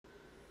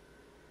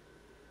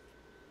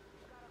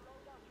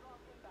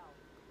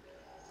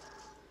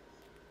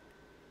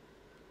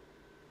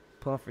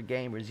Pulling for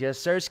gamers. Yes,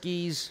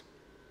 Sirskis.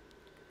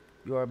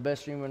 You are our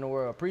best streamer in the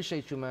world.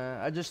 Appreciate you, man.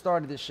 I just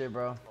started this shit,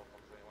 bro.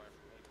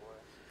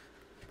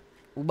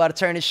 We about to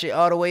turn this shit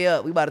all the way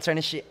up. We about to turn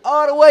this shit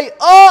all the way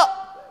up.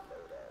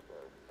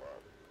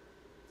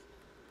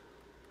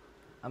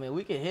 I mean,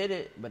 we can hit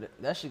it, but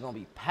that shit gonna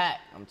be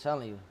packed. I'm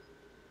telling you.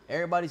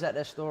 Everybody's at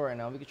that store right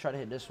now. We can try to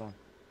hit this one.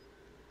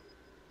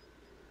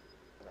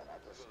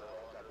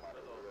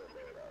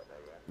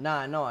 Nah,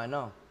 I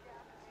know.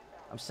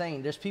 I'm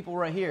saying there's people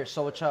right here,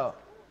 so watch out.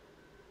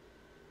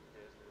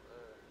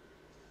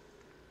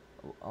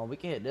 Oh, we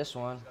can hit this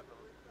one.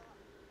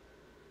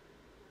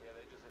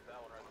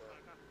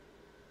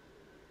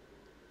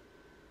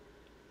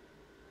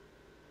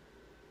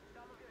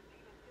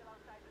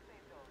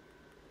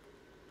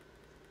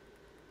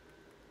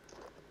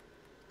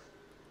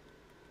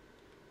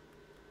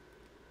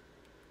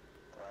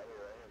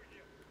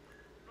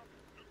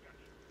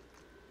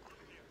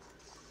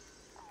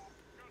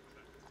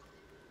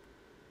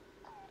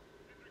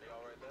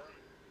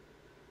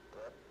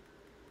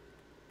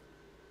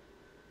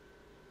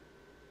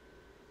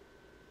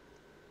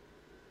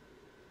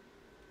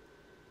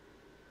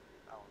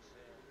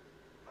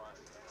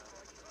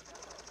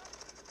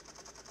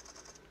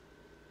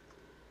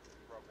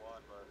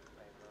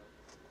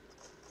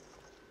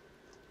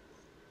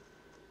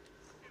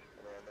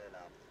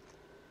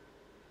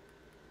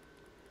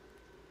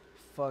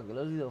 Fuck it,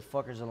 let's leave those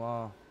fuckers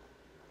alone.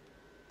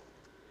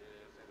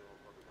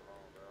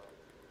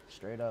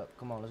 Straight up.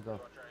 Come on, let's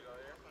go.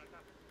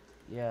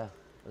 Yeah,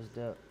 let's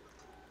do it.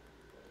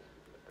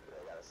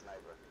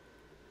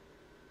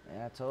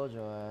 Man, I told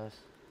your ass.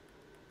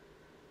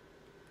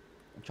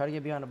 Try to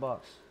get behind the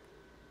box.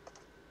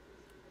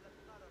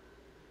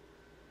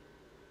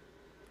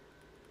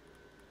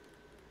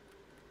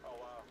 Oh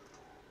wow,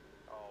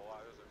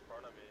 it was in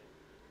front of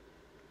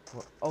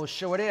me. Oh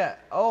shit, where they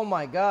at? Oh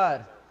my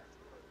god.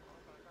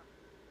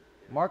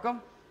 Mark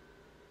them?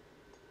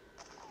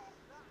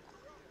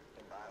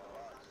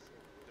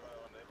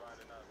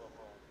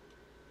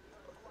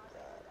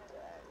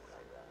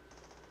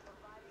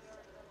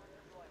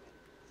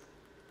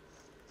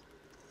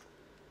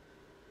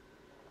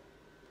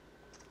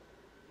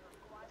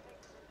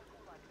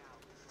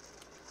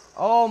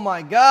 Oh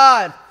my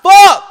god.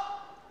 Fuck!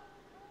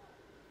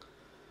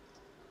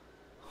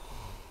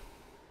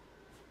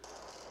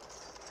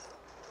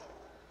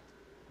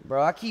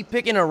 Bro, I keep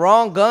picking the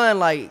wrong gun.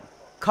 Like,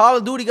 Call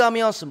of Duty got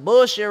me on some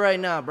bullshit right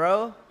now,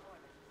 bro.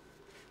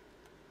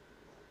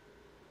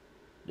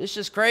 This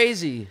is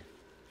crazy.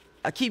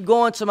 I keep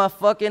going to my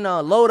fucking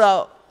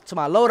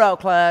loadout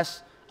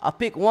class. I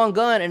pick one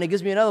gun and it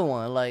gives me another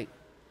one. Like,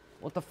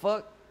 what the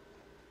fuck?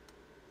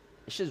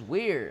 It's just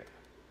weird.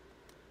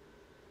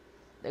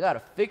 They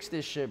gotta fix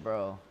this shit,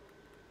 bro.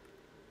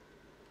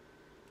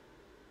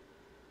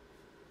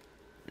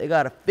 They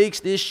gotta fix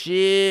this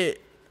shit.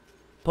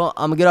 I'm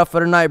gonna get off for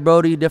the night,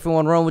 Brody. Definitely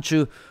want to run with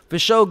you. For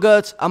sure,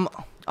 Guts. I'm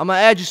gonna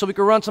add you so we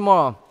can run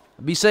tomorrow.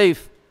 Be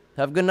safe.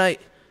 Have a good night.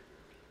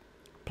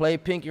 Play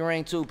Pinky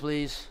Ring 2,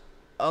 please.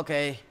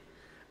 Okay.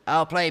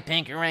 I'll play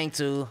Pinky Ring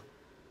 2.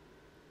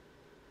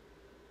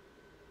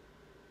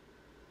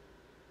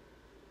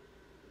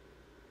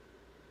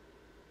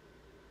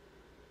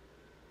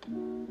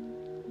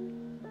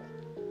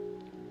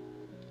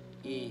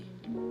 Yeah.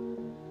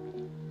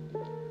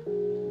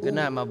 Good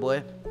night, my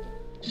boy.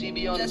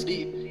 CB on the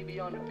beat.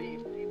 CB on the beat.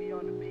 CB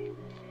on the beat.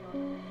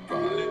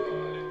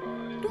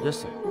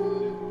 Listen.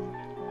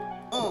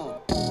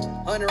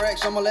 100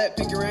 racks on my left,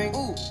 pinky ring.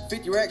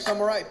 50 racks on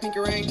my right, pinky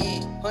ring.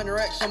 100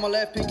 racks on my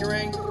left, pinky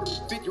ring.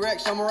 50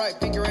 racks on my right,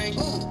 pinky ring.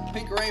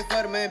 Pinky ring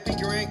for the man,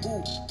 pinky ring.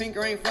 Pinky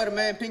ring for the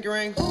man, pinky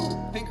ring.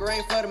 Pinky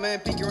ring for the man,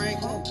 pinky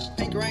ring.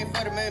 Pinky ring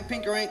for the man,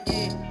 pinky ring.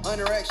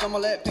 100 racks on my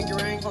left, pinky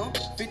ring.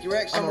 50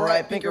 racks on my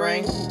right, pinky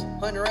ring.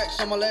 100 racks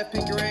on my left,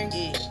 pinky ring.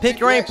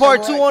 Pinky Ring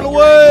Part 2 on the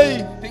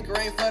way. Pinky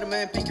ring for the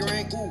man, pinky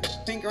ring.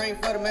 Pinky ring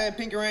for the man,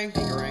 pinky ring.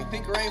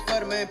 Pinky ring for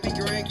the man,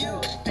 pinky ring.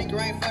 Pinky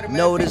ring for the man.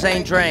 No, this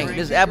ain't drink.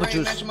 This is apple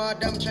juice.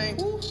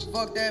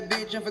 Fuck that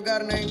bitch and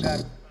forgot her name.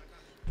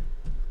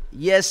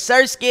 Yes,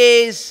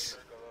 Sirskis.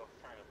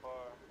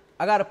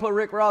 I gotta put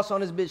Rick Ross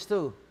on this bitch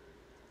too.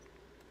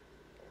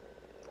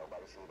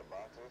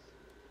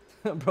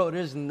 Bro,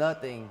 there's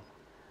nothing.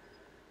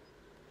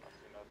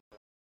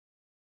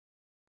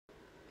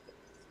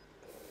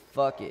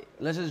 Fuck it.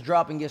 Let's just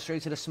drop and get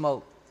straight to the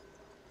smoke.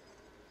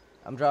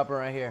 I'm dropping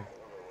right here.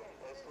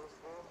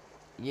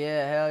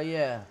 Yeah, hell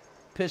yeah.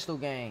 Pistol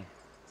gang.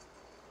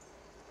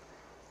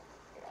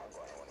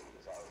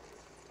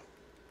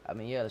 I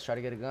mean, yeah, let's try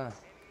to get a gun.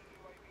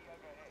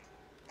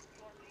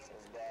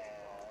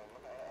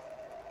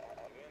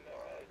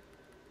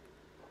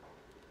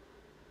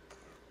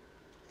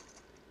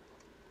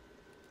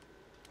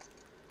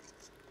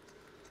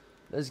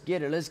 Let's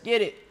get it. Let's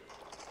get it.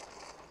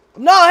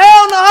 No,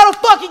 hell no. How the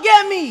fuck he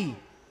get me?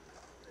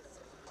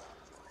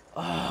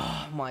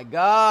 Oh, my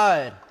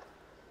God.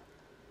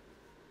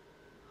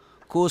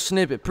 Cool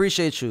snippet.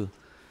 Appreciate you.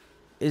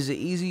 Is it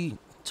easy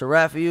to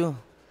rap for you?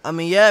 I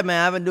mean, yeah,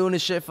 man. I've been doing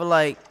this shit for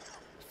like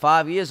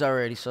 5 years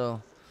already,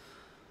 so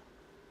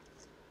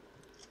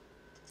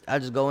I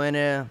just go in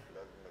there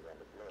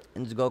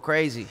and just go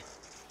crazy.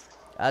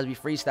 I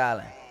just be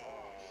freestyling.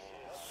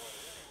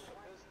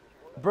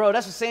 Bro,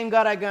 that's the same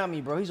guy that got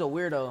me, bro. He's a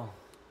weirdo.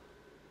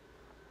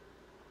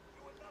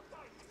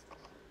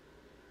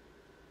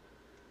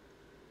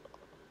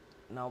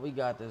 No, we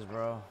got this,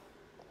 bro.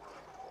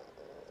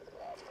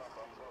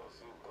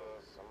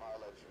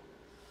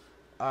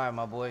 All right,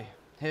 my boy.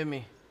 Hit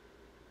me.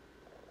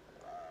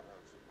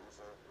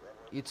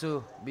 You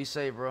too. Be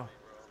safe, bro.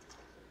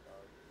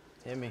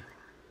 Hit me.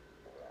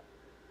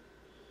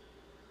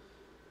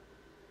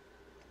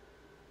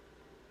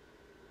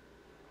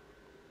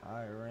 All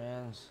right,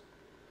 Rams.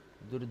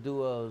 Do the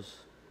duos.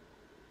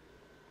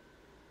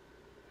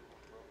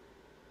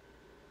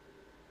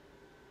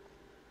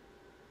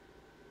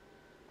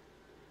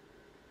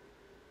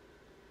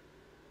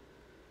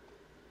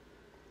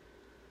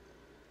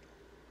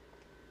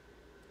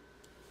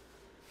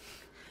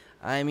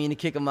 I ain't mean to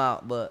kick him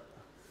out, but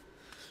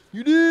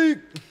you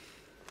did.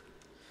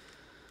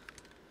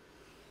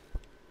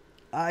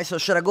 All right, so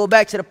should I go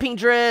back to the pink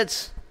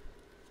dreads?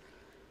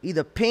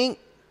 Either pink,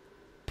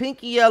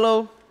 pinky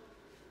yellow,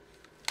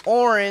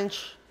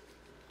 orange,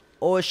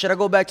 or should I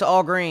go back to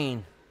all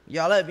green?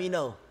 Y'all let me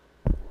know.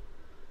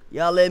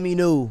 Y'all let me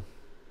know.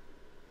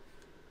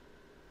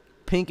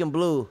 Pink and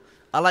blue.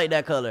 I like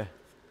that color.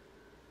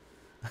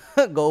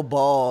 Go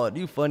bald.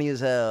 You funny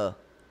as hell.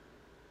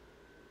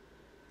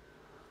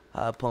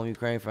 High Pump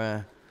Ukraine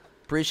fan.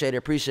 Appreciate it,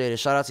 appreciate it.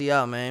 Shout out to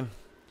y'all, man.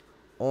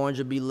 Orange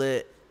will be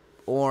lit.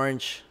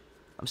 Orange.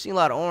 I'm seeing a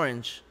lot of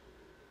orange.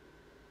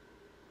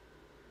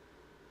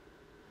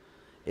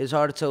 It's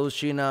hard to tell who's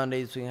cheating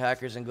nowadays between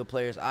hackers and good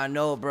players. I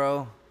know,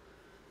 bro.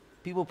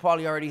 People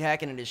probably already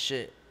hacking into this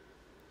shit.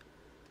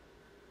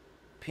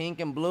 Pink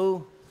and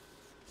blue.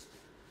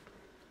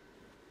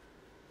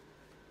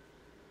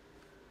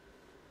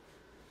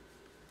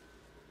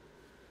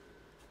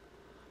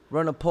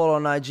 Run a poll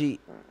on IG.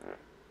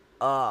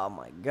 Oh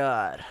my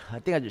God. I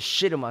think I just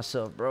shitted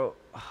myself, bro.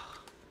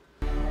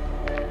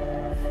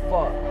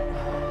 Fuck.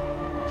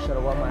 Should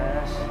have wiped my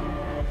ass.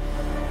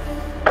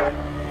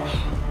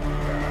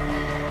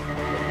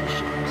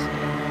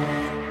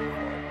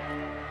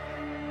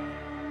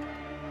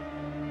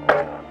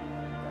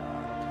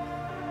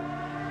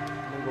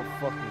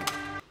 Fuck me.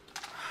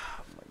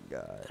 Oh my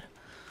God.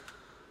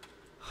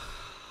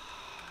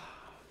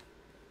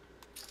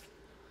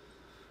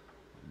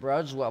 Bro,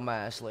 I'll just wipe my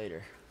ass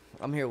later.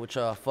 I'm here with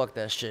y'all. Fuck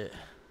that shit.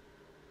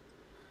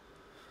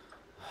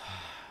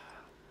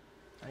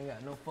 I ain't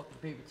got no fucking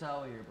paper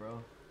towel here,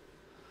 bro.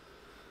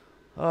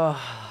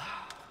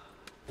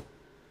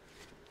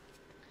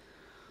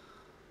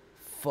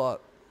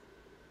 Fuck.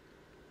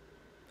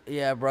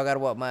 Yeah, bro, I gotta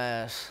wipe my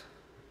ass.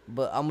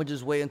 But I'm gonna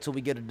just wait until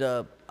we get a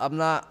dub. I'm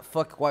not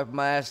fucking wiping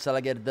my ass until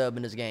I get a dub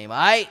in this game,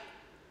 alright?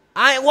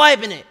 I ain't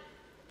wiping it.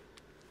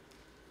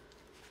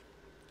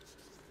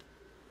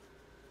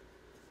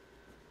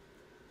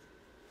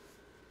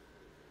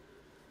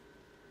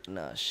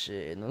 Nah,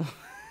 shit. No.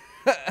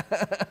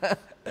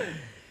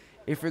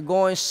 If you're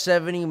going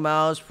 70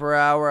 miles per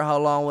hour, how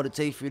long would it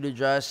take for you to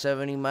drive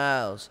 70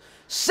 miles?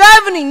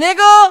 70,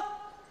 nigga!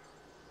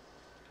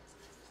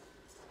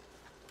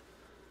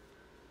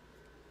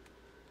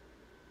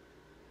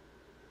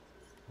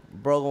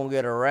 Bro gonna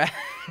get a rat.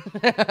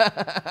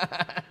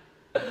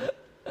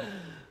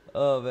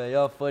 Oh, man,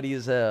 y'all funny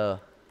as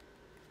hell.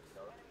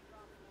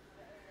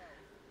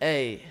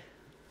 Hey,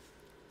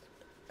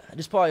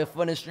 this is probably the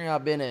funniest stream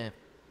I've been in.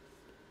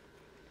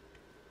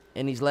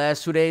 In these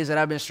last 2 days that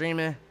I've been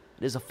streaming,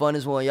 this is the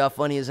funnest one. Y'all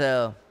funny as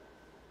hell.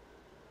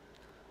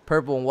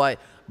 Purple and white.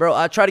 Bro,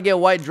 I try to get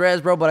white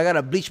dreads, bro, but I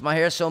gotta bleach my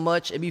hair so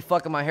much, it be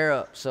fucking my hair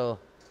up. So,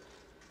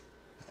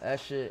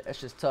 that's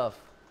just tough.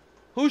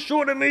 Who's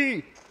shooting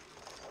me?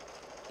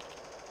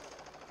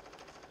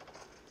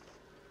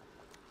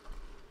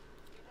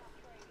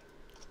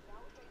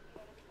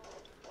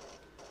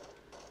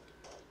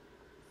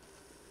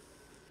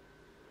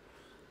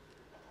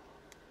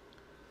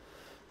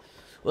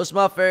 What's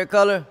my favorite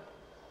color?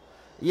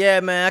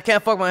 Yeah, man, I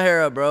can't fuck my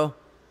hair up, bro.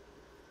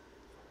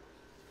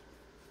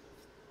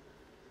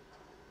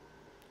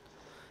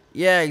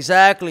 Yeah,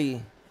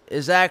 exactly.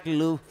 Exactly,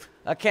 Lou.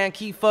 I can't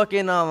keep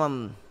fucking,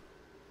 I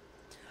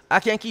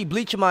can't keep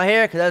bleaching my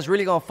hair because that's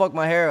really going to fuck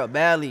my hair up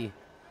badly.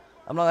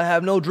 I'm not going to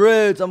have no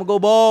dreads. I'm going to go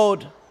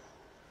bald.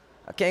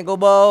 I can't go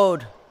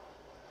bald.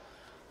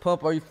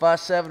 Pump, are you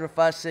 5'7" or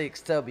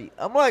 5'6"? Tell me.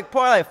 I'm probably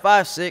like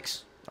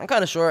 5'6". I'm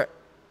kind of short.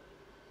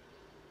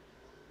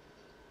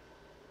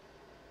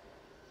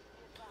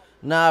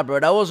 Nah, bro,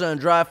 that wasn't a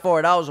dry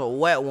forward. That was a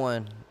wet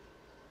one.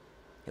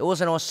 It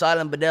wasn't on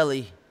Silent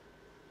Badelli.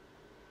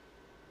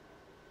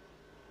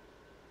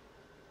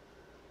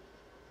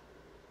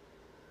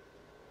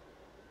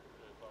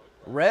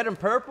 Red and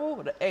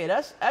purple? Hey,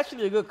 that's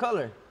actually a good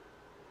color.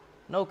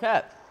 No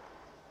cap.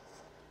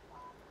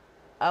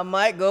 I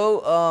might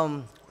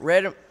go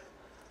red and...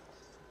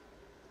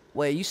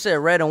 Wait, you said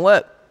red and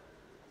what?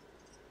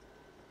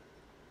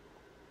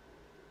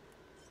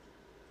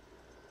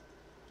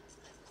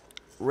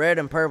 Red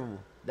and purple.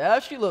 That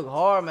actually look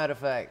hard, matter of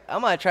fact. I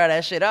might try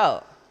that shit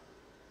out.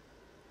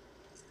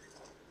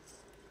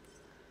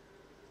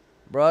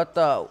 Bro, I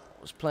thought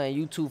I was playing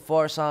YouTube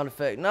fart sound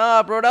effect.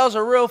 Nah, bro, that was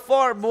a real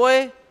fart,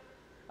 boy.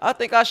 I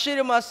think I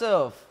shitted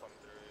myself.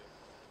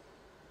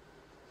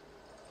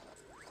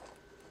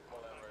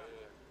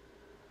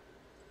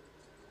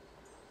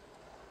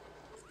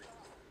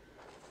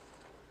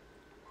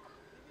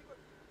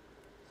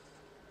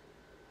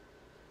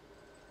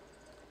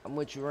 I'm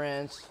with you,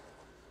 Rance.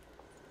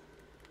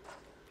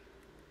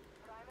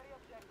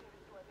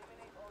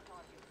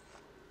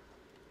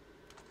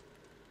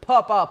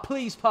 Pop out,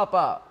 please pop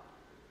out.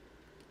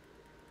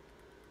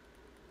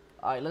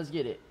 All right, let's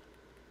get it.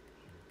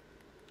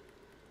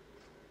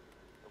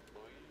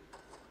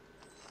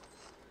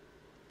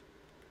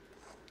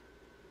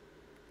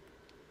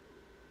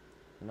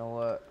 You know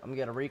what? I'm gonna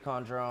get a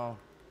recon drone.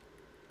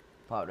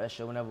 Pop that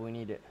shit whenever we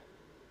need it.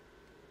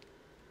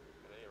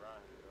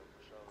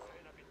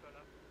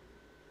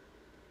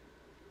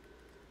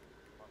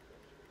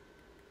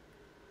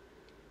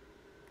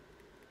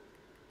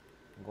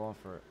 I'm going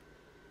for it.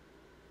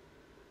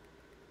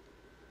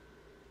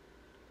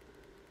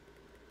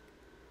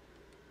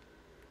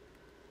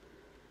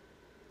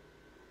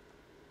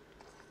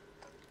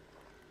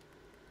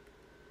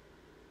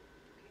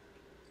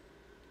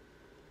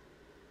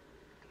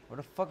 Where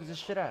the fuck is this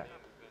shit at?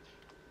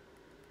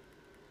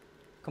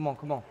 Come on,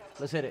 come on.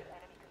 Let's hit it.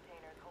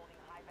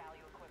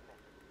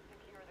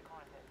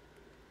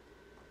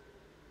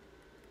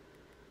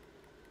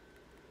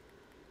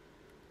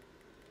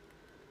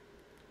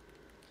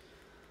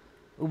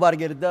 We about to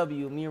get a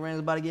W. Me and Rand's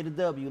about to get a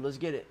W. Let's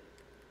get it.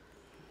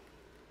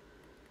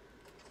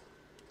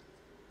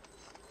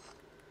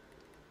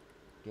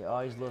 Get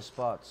all these little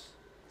spots.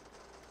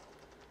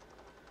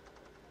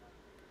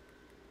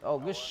 Oh,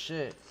 good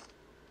shit.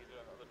 He's in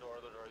the door,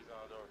 he's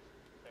on the door.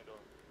 Same door.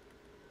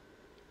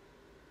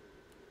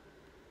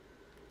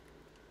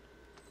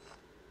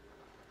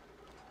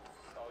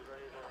 Oh, he's right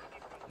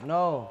here.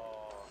 No.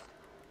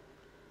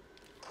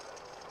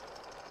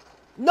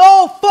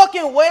 No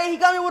fucking way. He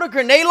got me with a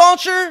grenade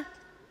launcher?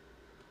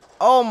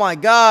 Oh my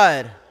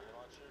god.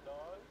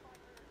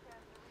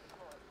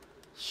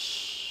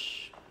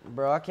 Shh.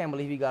 Bro, I can't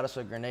believe he got us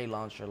a grenade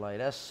launcher. Like,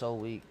 that's so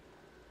weak.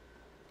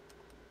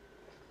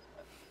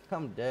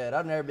 I'm dead.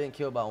 I've never been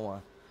killed by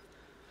one.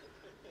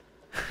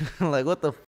 Like, what the